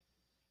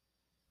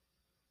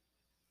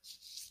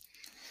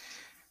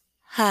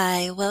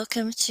Hi,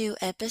 welcome to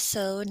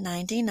episode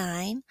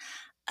 99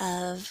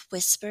 of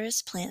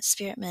Whispers Plant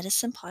Spirit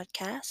Medicine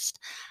Podcast.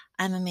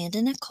 I'm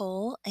Amanda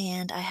Nicole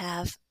and I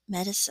have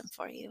medicine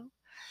for you.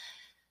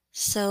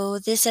 So,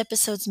 this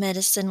episode's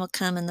medicine will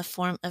come in the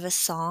form of a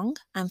song.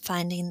 I'm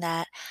finding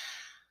that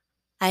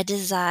I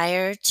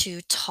desire to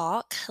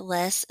talk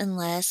less and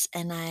less,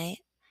 and I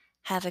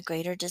have a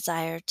greater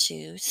desire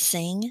to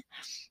sing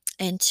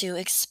and to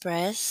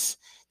express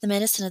the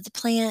medicine of the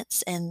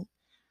plants and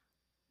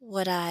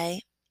what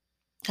I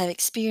have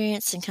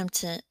experienced and come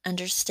to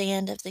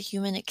understand of the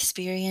human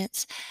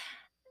experience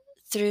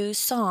through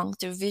song,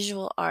 through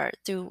visual art,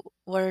 through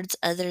words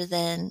other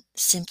than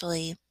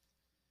simply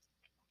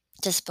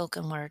just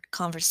spoken word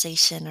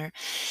conversation or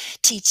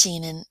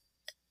teaching in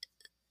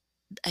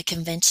a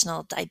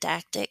conventional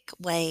didactic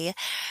way.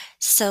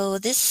 So,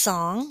 this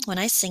song, when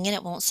I sing it,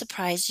 it won't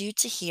surprise you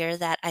to hear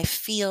that I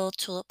feel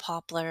Tulip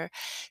Poplar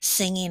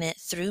singing it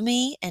through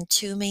me and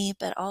to me,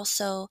 but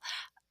also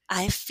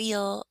I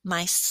feel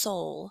my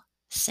soul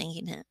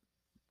singing it,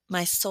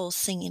 my soul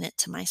singing it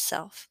to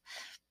myself.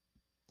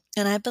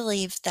 And I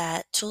believe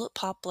that tulip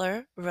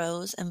poplar,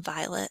 rose, and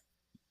violet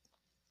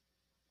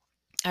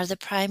are the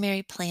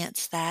primary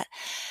plants that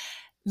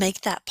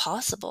make that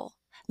possible,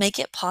 make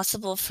it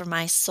possible for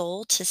my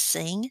soul to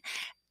sing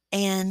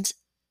and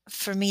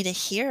for me to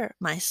hear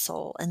my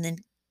soul and then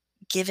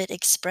give it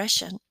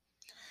expression.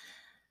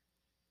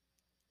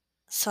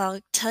 So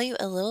I'll tell you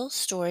a little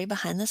story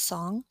behind the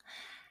song.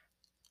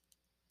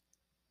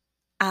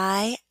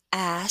 I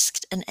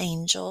asked an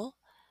angel,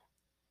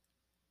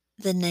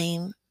 the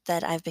name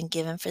that I've been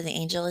given for the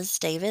angel is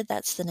David,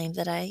 that's the name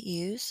that I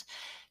use,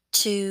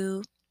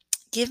 to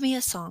give me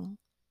a song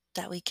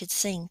that we could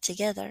sing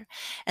together.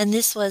 And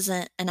this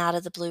wasn't an out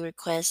of the blue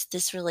request.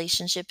 This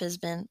relationship has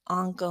been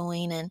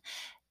ongoing and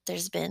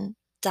there's been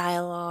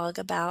dialogue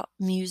about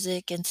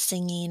music and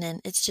singing,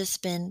 and it's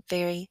just been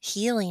very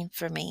healing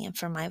for me and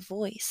for my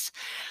voice.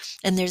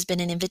 And there's been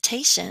an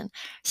invitation,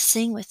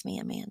 sing with me,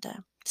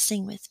 Amanda,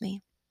 sing with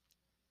me.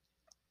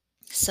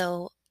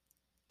 So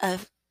a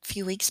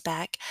few weeks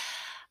back,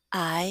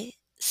 I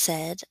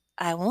said,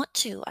 I want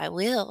to, I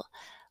will.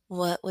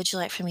 What would you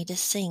like for me to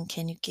sing?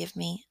 Can you give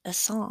me a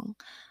song?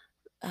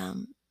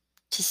 um,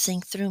 to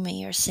sing through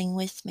me or sing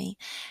with me.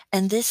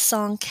 And this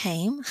song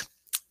came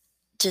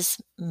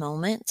just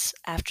moments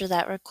after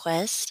that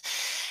request,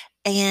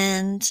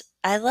 and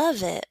I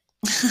love it.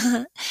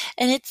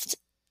 And it's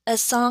a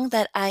song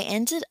that I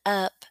ended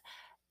up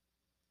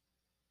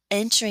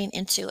entering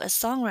into a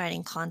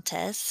songwriting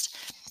contest.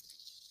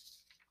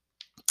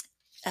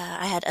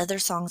 I had other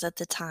songs at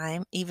the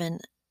time, even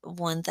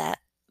one that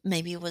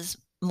maybe was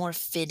more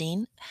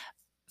fitting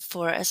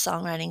for a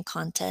songwriting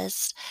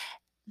contest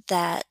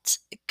that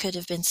could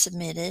have been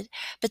submitted,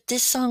 but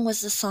this song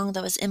was the song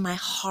that was in my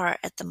heart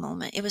at the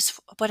moment. It was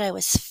what I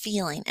was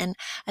feeling, and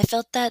I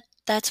felt that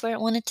that's where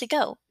it wanted to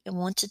go. It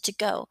wanted to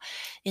go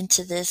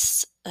into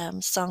this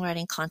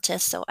songwriting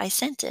contest, so I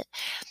sent it.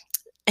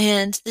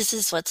 And this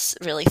is what's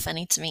really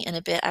funny to me and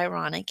a bit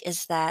ironic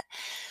is that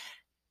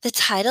the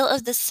title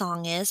of the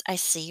song is I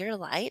See Your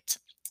Light.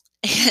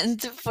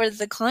 And for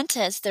the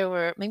contest, there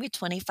were maybe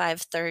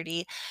 25,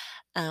 30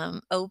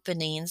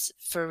 openings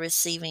for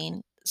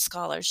receiving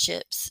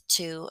scholarships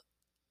to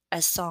a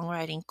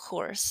songwriting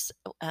course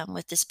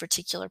with this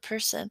particular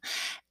person.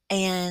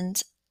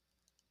 And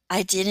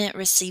I didn't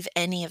receive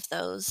any of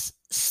those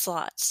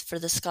slots for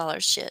the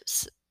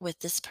scholarships with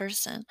this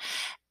person.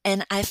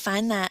 And I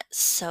find that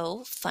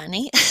so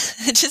funny,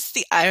 just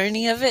the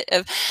irony of it,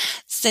 of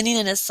sending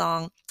in a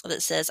song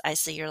that says, I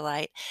see your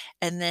light,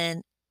 and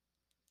then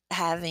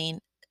having,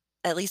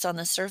 at least on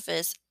the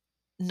surface,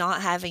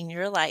 not having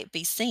your light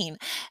be seen.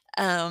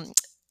 Um,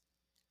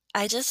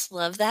 I just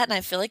love that, and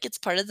I feel like it's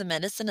part of the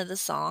medicine of the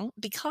song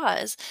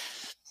because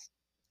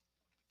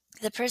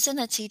the person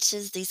that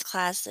teaches these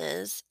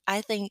classes, I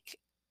think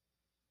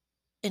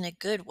in a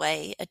good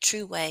way, a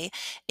true way,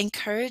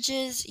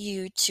 encourages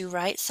you to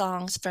write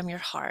songs from your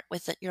heart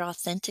with your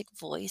authentic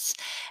voice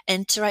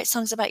and to write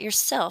songs about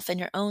yourself and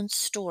your own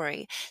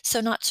story.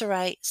 So not to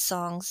write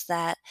songs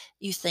that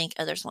you think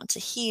others want to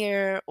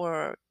hear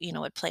or,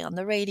 would play on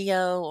the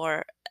radio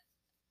or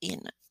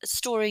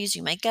stories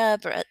you make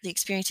up or the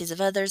experiences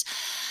of others.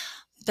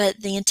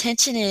 But the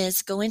intention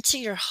is go into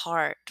your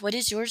heart. What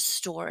is your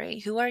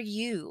story? Who are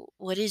you?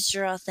 What is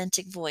your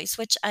authentic voice?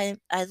 Which I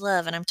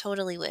love and I'm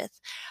totally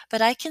with.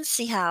 But I can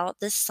see how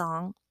this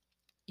song,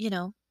 you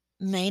know,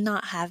 may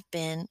not have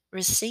been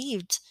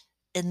received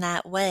in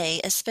that way,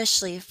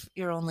 especially if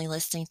you're only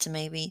listening to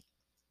maybe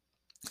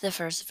the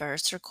first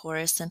verse or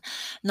chorus and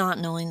not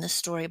knowing the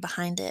story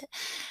behind it.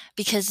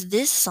 Because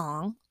this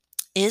song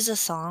is a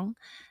song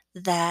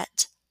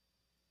that,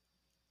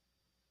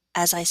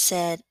 as I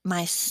said,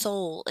 my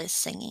soul is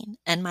singing,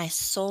 and my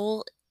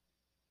soul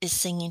is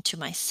singing to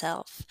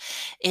myself.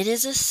 It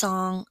is a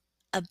song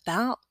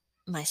about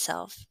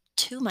myself,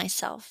 to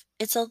myself.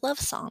 It's a love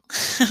song.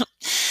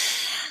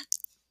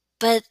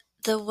 But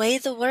the way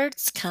the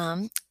words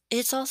come,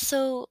 it's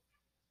also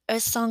a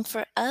song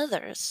for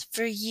others,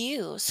 for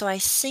you. So I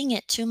sing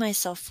it to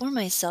myself, for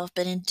myself,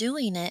 but in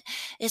doing it,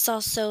 it's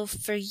also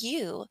for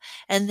you.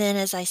 And then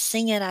as I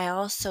sing it, I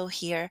also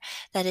hear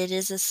that it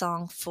is a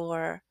song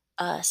for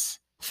us,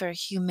 for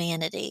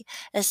humanity,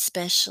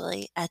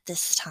 especially at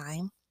this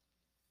time.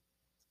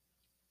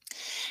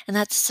 And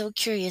that's so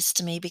curious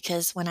to me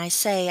because when I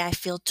say I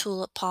feel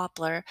Tulip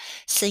Poplar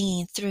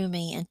singing through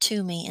me and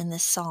to me in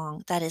this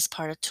song, that is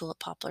part of Tulip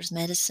Poplar's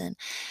medicine.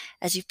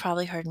 As you've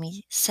probably heard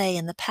me say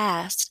in the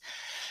past,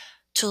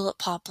 Tulip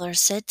Poplar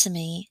said to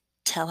me,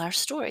 "Tell our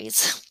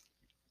stories."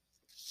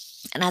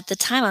 And at the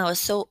time, I was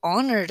so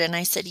honored, and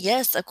I said,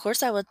 "Yes, of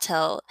course I would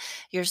tell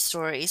your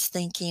stories,"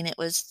 thinking it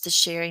was the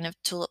sharing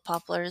of Tulip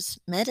Poplar's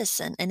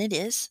medicine, and it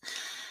is.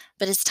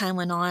 But as time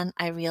went on,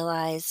 I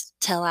realized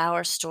tell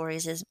our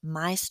stories is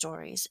my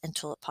stories and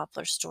Tulip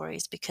Poplar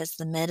stories because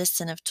the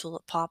medicine of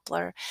Tulip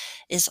Poplar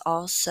is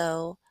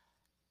also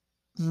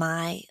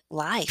my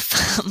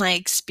life, my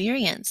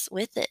experience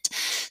with it.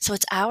 So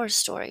it's our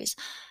stories.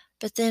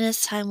 But then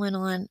as time went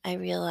on, I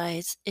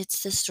realized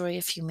it's the story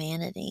of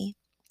humanity.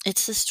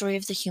 It's the story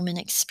of the human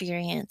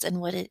experience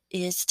and what it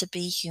is to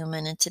be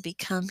human and to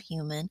become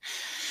human.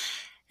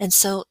 And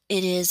so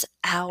it is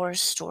our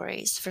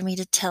stories. For me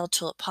to tell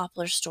Tulip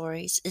Poplar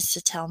stories is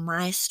to tell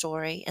my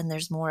story, and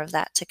there's more of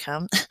that to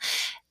come.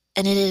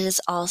 And it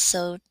is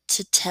also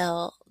to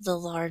tell the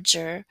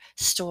larger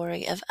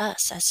story of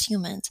us as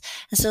humans.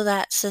 And so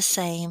that's the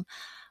same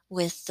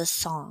with the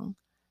song.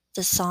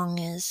 The song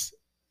is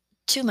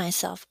to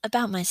myself,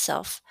 about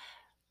myself,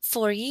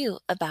 for you,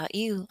 about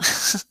you,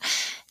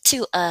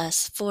 to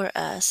us, for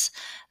us,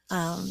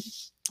 um,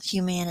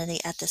 humanity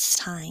at this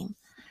time.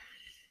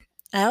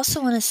 I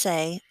also want to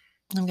say,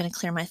 I'm going to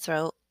clear my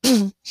throat.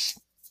 I'm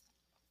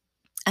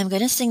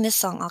going to sing this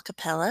song a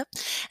cappella,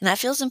 and that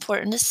feels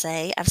important to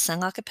say. I've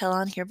sung a cappella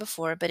on here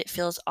before, but it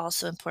feels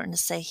also important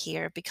to say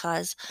here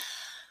because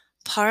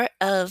part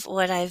of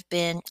what I've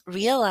been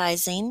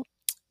realizing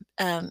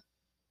um,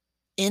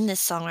 in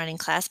this songwriting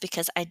class,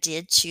 because I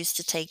did choose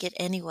to take it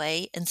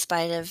anyway, in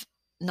spite of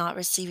not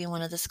receiving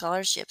one of the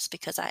scholarships,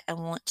 because I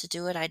want to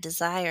do it, I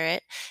desire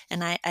it,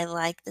 and I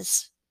like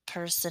this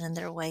person and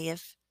their way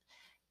of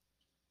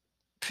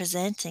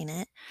presenting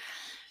it,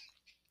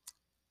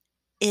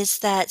 is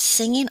that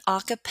singing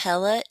a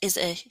cappella is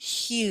a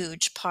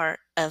huge part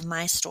of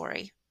my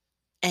story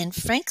and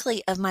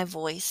frankly of my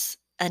voice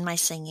and my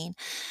singing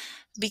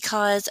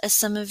because as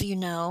some of you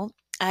know,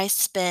 I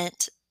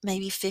spent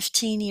maybe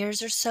 15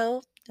 years or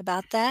so,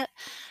 about that,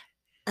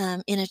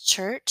 in a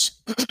church,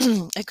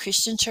 a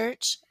Christian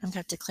church. I'm gonna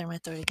have to clear my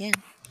throat again.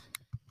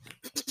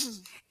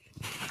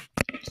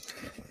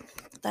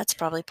 That's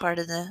probably part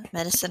of the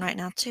medicine right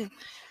now too.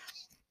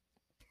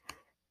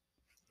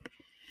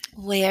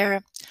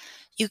 Where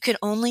you could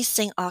only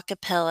sing a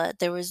cappella.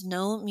 There was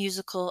no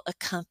musical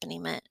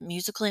accompaniment.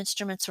 Musical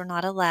instruments were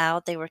not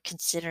allowed. They were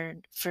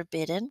considered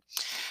forbidden,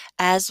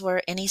 as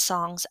were any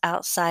songs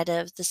outside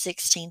of the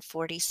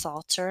 1640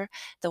 Psalter,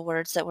 the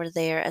words that were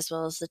there, as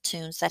well as the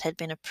tunes that had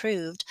been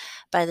approved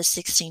by the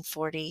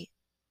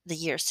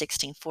year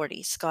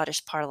 1640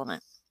 Scottish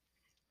Parliament.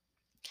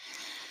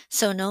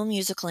 So no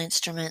musical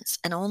instruments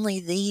and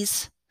only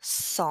these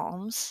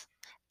psalms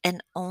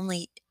and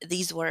only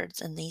these words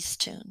and these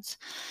tunes.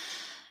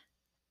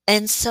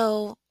 And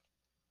so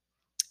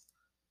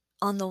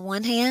on the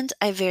one hand,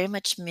 I very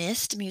much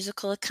missed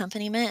musical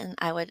accompaniment, and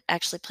I would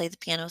actually play the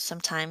piano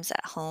sometimes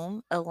at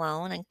home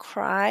alone and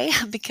cry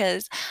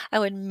because I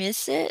would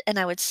miss it, and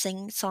I would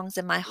sing songs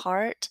in my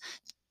heart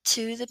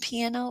to the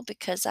piano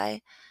because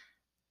I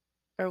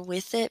or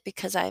with it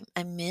because I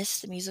miss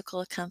the musical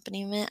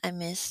accompaniment. I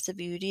miss the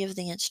beauty of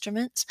the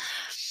instruments.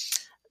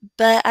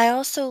 But I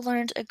also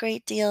learned a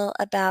great deal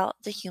about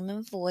the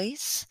human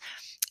voice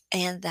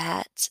and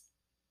that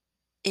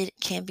it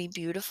can be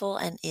beautiful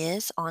and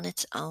is on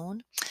its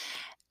own,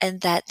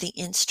 and that the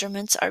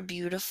instruments are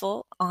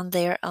beautiful on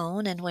their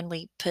own. And when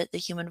we put the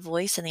human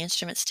voice and the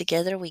instruments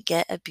together, we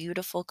get a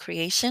beautiful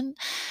creation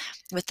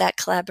with that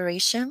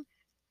collaboration.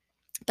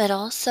 But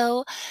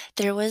also,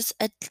 there was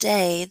a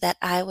day that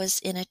I was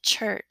in a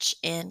church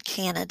in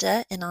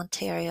Canada, in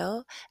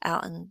Ontario,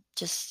 out in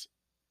just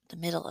the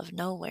middle of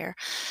nowhere.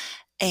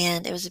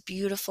 And it was a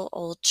beautiful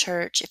old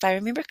church. If I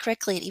remember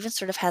correctly, it even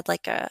sort of had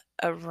like a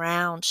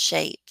round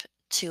shape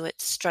to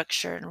its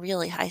structure and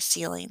really high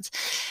ceilings.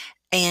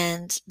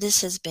 And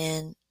this has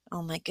been,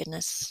 oh my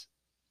goodness,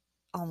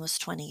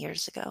 almost 20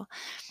 years ago.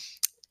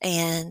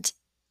 And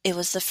it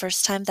was the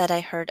first time that I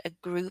heard a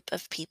group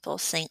of people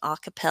sing a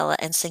cappella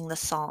and sing the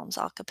Psalms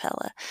a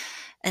cappella.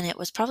 And it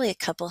was probably a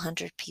couple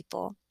hundred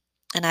people.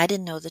 And I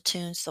didn't know the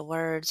tunes, the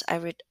words.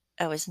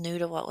 I was new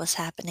to what was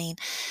happening.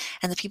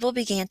 And the people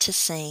began to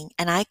sing,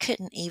 and I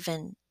couldn't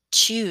even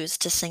choose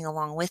to sing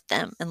along with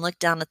them and look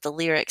down at the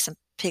lyrics and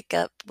pick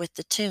up with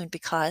the tune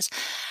because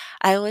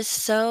I was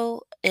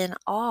so in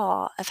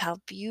awe of how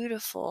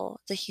beautiful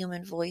the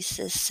human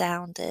voices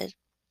sounded.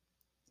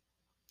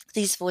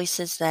 These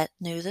voices that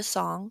knew the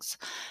songs,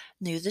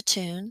 knew the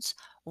tunes,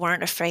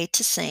 weren't afraid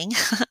to sing.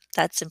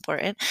 That's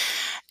important.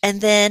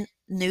 And then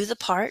knew the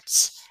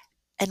parts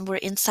and we're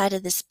inside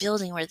of this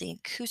building where the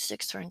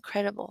acoustics were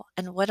incredible,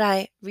 and what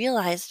I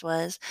realized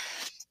was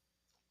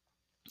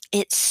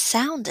it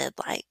sounded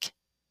like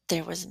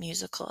there was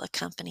musical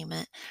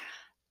accompaniment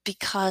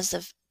because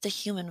of the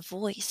human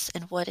voice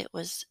and what it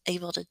was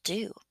able to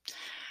do.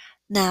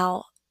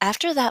 Now,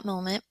 after that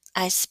moment,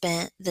 I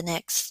spent the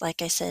next,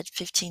 like I said,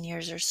 15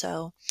 years or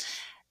so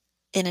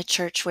in a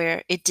church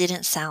where it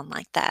didn't sound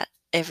like that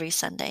every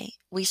Sunday.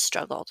 We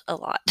struggled a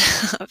lot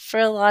for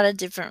a lot of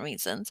different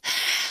reasons.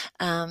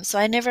 So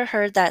I never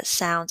heard that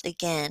sound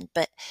again,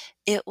 but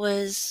it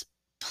was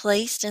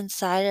placed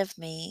inside of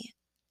me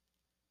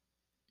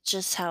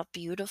just how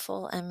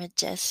beautiful and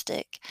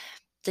majestic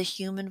the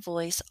human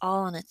voice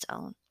all on its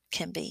own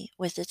can be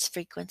with its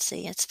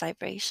frequency, its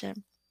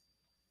vibration,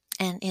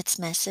 and its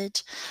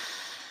message.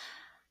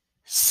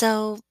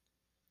 So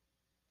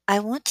I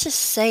want to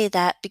say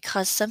that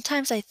because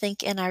sometimes I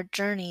think in our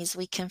journeys,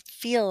 we can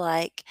feel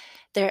like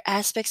there are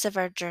aspects of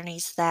our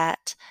journeys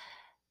that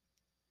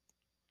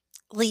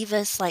leave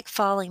us like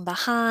falling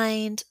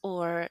behind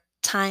or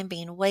time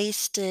being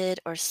wasted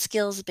or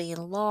skills being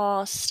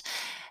lost.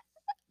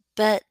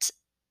 But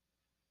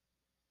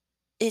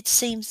it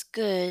seems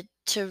good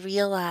to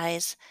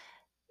realize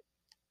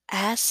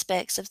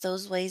aspects of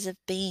those ways of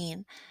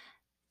being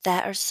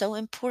that are so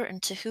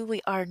important to who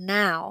we are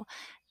now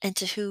and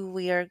to who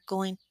we are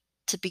going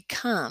to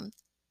become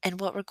and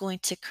what we're going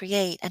to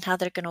create and how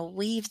they're going to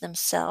weave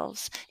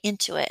themselves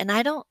into it. And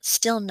I don't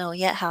still know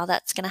yet how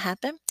that's going to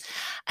happen.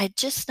 I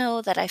just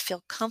know that I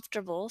feel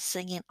comfortable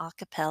singing a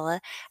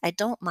cappella. I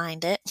don't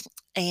mind it.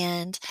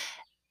 And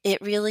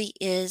it really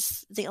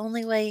is the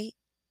only way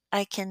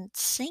I can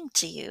sing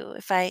to you.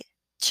 If I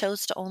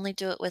chose to only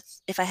do it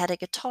with, if I had a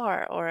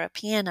guitar or a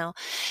piano,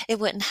 it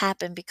wouldn't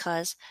happen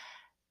because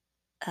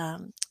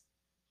um,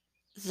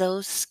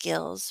 those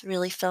skills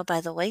really fell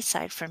by the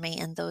wayside for me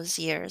in those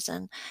years,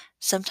 and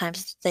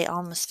sometimes they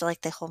almost feel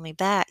like they hold me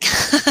back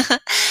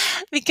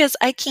because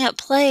I can't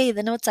play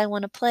the notes I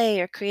wanna play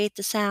or create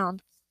the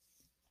sound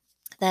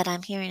that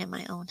I'm hearing in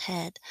my own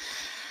head.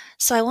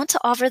 So I want to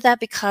offer that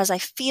because I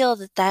feel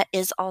that that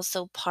is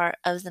also part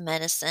of the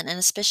medicine, and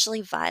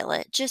especially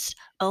Violet. Just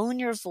own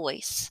your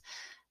voice.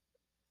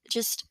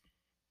 Just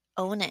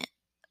own it,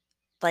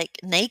 like,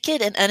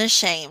 naked and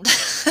unashamed,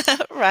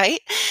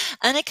 right?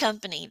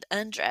 Unaccompanied,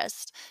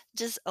 undressed.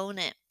 Just own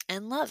it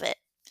and love it.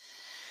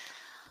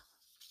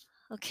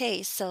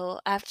 Okay, so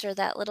after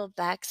that little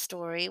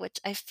backstory, which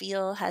I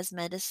feel has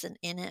medicine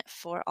in it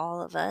for all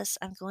of us,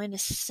 I'm going to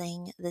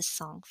sing this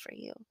song for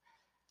you.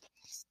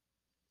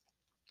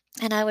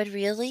 And I would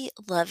really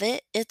love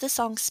it if the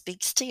song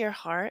speaks to your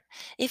heart,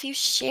 if you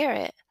share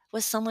it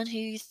with someone who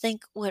you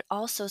think would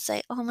also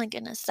say, "Oh my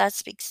goodness, that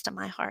speaks to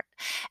my heart."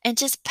 And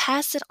just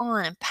pass it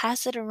on and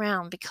pass it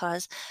around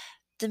because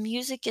the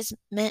music is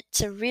meant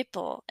to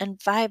ripple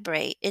and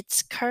vibrate.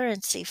 It's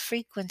currency,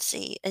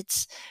 frequency.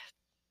 It's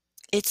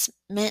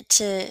meant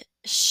to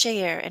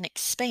share and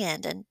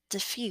expand and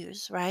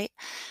diffuse, right?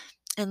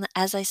 And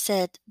as I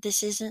said,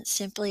 this isn't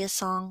simply a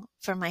song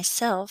for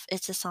myself,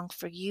 it's a song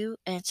for you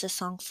and it's a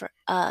song for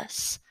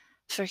us,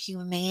 for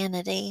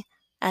humanity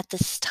at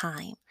this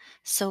time.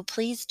 So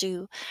please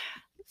do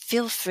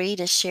feel free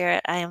to share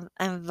it. I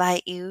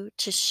invite you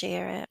to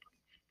share it.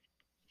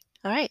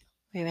 All right,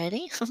 we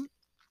ready?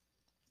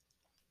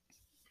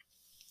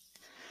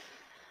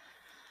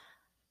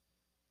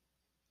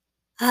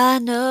 I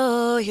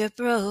know you're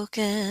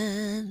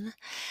broken.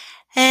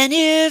 And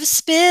you've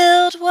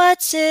spilled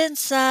what's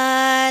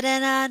inside,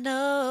 and I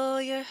know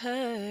you're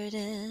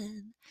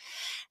hurting.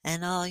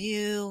 And all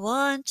you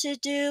want to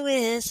do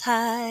is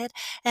hide,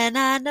 and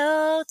I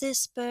know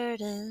this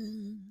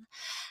burden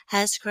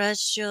has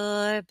crushed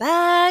your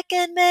back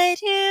and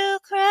made you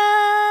cry.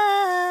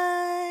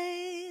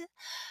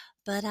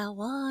 But I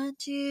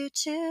want you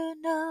to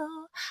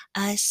know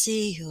I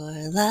see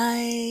your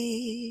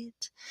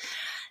light,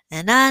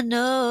 and I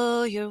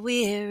know you're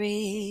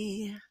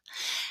weary.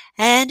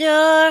 And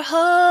your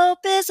hope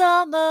is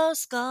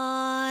almost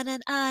gone,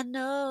 and I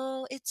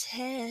know it's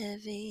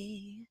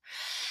heavy.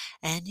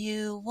 And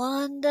you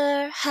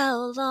wonder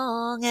how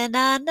long, and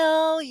I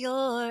know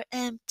you're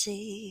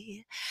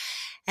empty.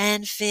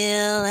 And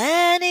feel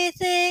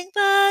anything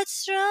but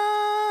strong.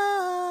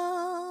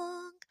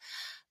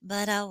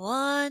 But I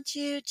want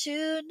you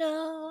to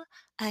know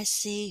I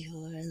see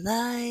your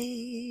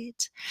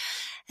light.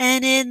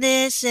 And in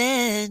this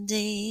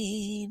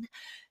ending,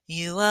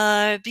 you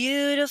are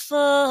beautiful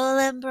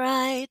and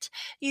bright.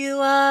 You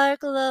are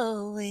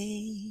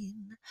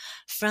glowing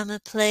from a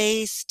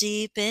place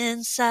deep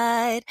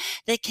inside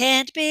that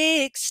can't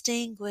be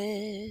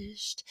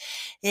extinguished.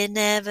 It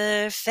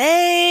never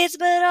fades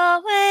but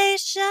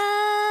always shines.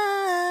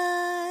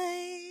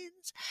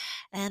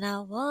 And I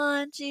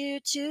want you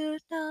to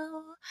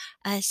know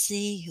I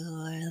see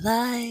your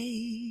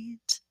light.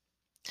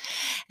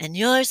 And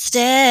you're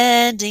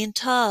standing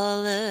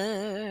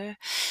taller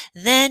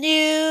than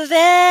you've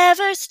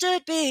ever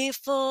stood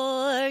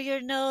before.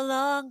 You're no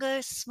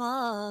longer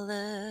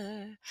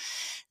smaller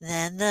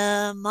Then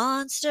the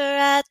monster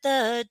at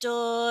the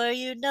door,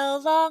 you no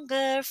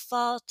longer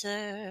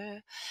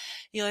falter.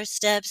 Your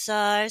steps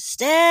are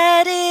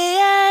steady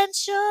and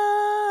sure.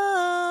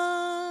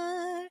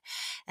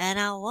 And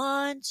I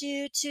want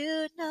you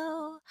to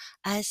know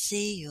I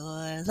see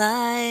your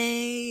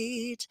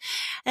light.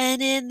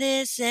 And in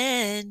this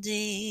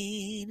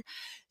ending,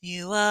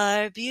 you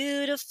are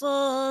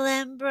beautiful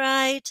and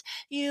bright.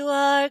 You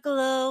are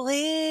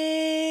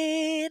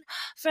glowing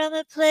from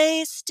a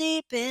place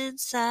deep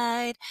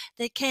inside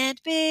that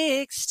can't be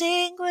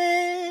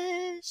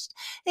extinguished.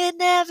 It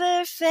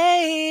never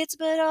fades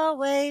but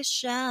always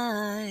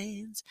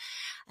shines.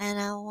 And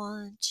I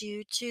want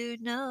you to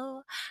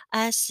know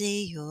I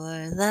see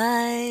your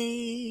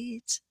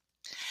light.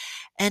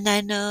 And I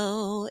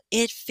know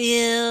it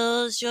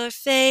feels you're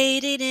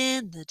fading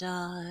in the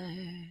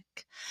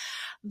dark.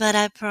 But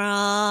I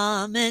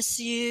promise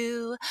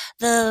you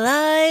the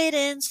light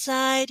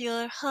inside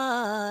your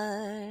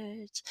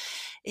heart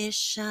is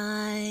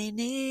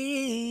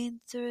shining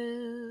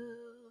through.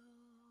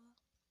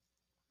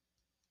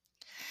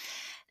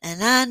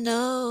 And I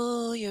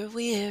know you're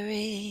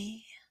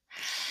weary,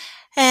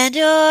 and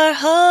your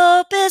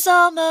hope is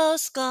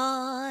almost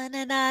gone,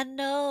 and I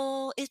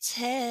know it's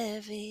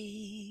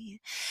heavy.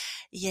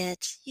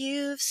 Yet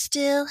you've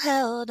still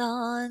held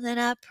on, and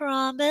I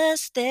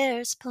promise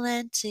there's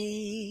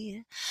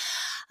plenty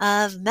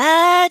of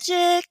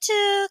magic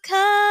to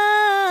come.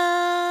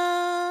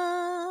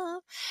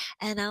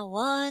 And I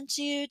want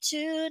you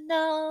to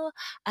know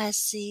I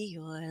see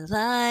your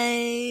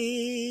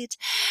light.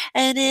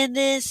 And in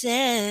this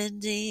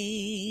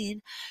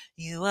ending,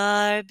 you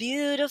are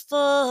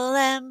beautiful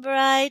and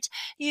bright.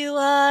 You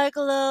are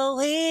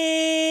glowing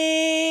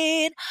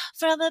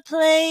from a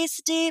place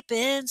deep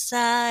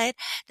inside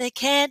that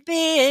can't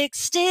be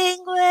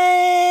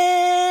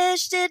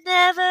extinguished. It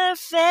never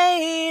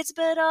fades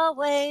but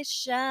always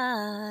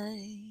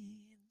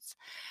shines.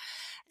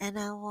 And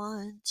I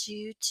want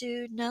you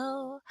to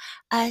know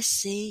I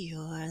see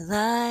your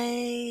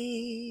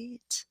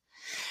light.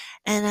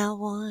 And I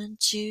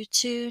want you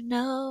to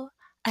know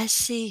I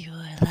see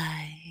your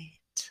light.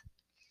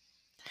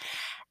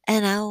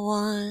 And I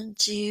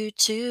want you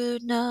to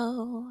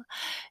know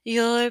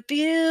you're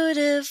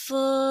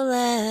beautiful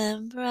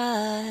and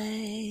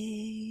bright.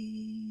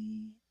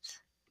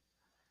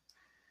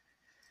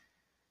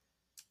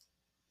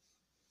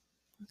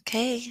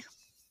 Okay,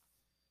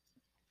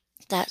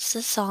 that's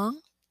the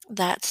song.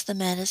 That's the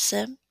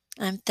medicine.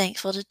 I'm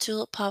thankful to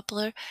Tulip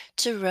Poplar,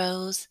 to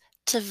Rose,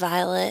 to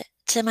Violet,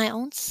 to my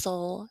own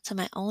soul, to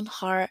my own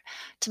heart,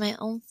 to my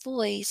own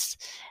voice,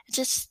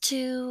 just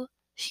to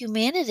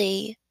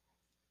humanity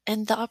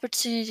and the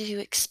opportunity to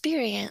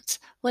experience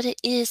what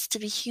it is to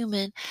be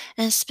human,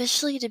 and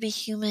especially to be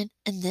human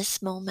in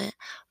this moment,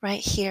 right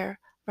here,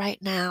 right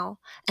now.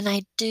 And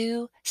I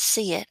do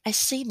see it. I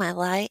see my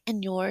light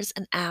and yours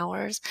and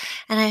ours,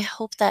 and I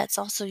hope that's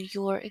also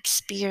your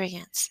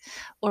experience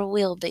or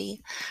will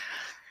be.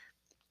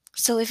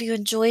 So if you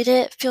enjoyed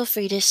it, feel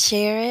free to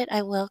share it.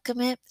 I welcome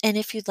it. And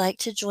if you'd like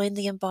to join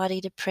the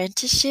Embodied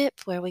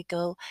Apprenticeship, where we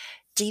go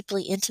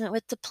deeply intimate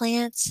with the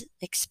plants,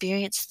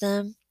 experience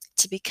them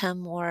to become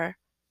more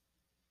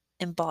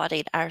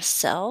embodied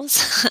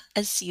ourselves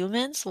as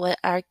humans, what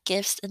our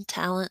gifts and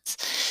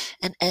talents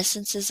and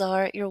essences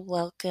are, you're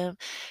welcome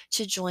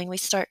to join. We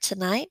start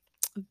tonight,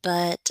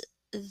 but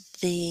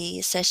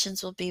the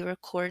sessions will be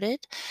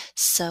recorded,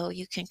 so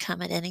you can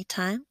come at any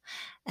time,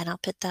 and I'll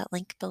put that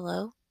link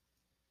below.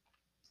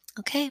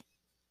 Okay,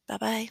 bye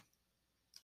bye.